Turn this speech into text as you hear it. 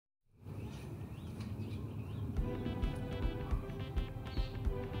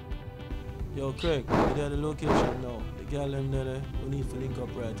Yo, Craig, we're at the location now. The girl them there, we need to link up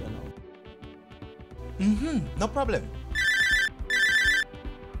right now. No problem.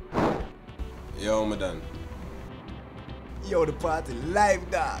 Yo, I'm done. Yo, the party live,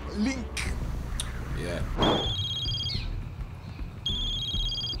 dog. Link. Yeah.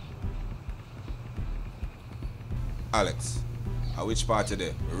 Alex, at which party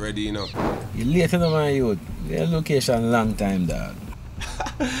there? Ready, you know? You late enough, my youth. The location long time, dog.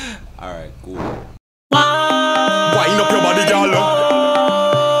 Alright, cool. Wind up your body, girl.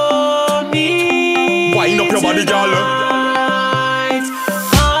 Wind up your body, girl.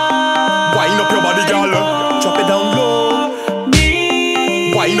 Wind up your body, girl. Drop it down low.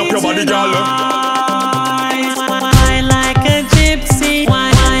 Wind up your body, girl. Wine like a gypsy.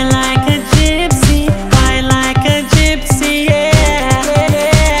 Wine like a gypsy. Wine like a gypsy. Yeah.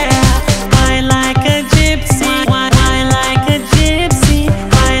 Wine like a gypsy. Wine like a gypsy.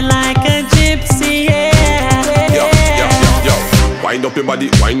 Wine like a gypsy. Yeah. Yo. Wind up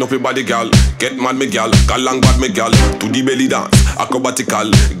your body, girl. Get mad, me girl. Galang bad, me girl. Do the belly dance,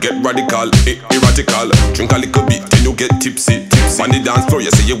 acrobatical. Get radical, erratical. Drink a little bit, then you get tipsy. On the dance floor,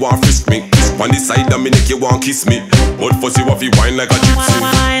 you say you want frisk me. On the side, Dominic, you want kiss me. Old fussy waffy, wine like a gypsy.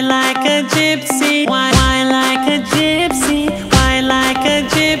 Wine like a gypsy. Wine like a gypsy. Wine like a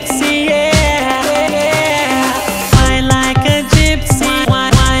gypsy. Yeah. Wine like a gypsy.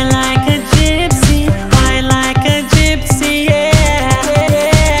 Wine like a gypsy. Wine like a gypsy. Yeah.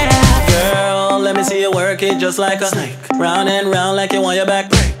 Girl, let me see you work it just like a snake. Round and round like you want your back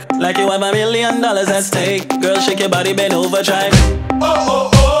break. Like you have $1 million at stake. Girl, shake your body, bend over, try me.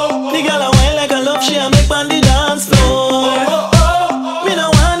 The girl a wine like a love, she a make on the dance floor. Me no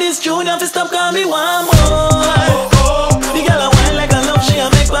want this junior to stop, call me one more. The girl a wine like a love, she a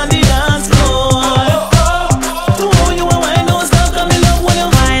make on the dance floor. Oh, you a wine, don't stop, call me love when you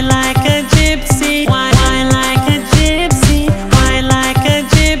wine like a gypsy. Wine like a gypsy. Wine like a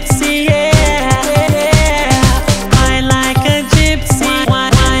gypsy. Yeah. Wine like a gypsy.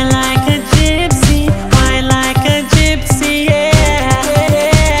 Wine like a gypsy. Wine like a gypsy. Yeah.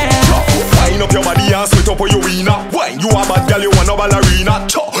 Wind up your body and sweat up on your wiener. Wine, you a bad girl, you want a ballerina.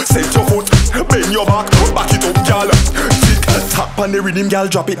 Set your foot, bend your back it up, girl. Tick, tap on the rhythm, girl,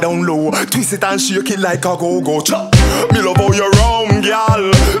 drop it down low. Twist it and shake it like a go-go. Me love how you round,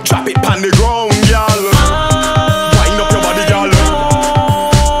 girl. Drop it on the ground.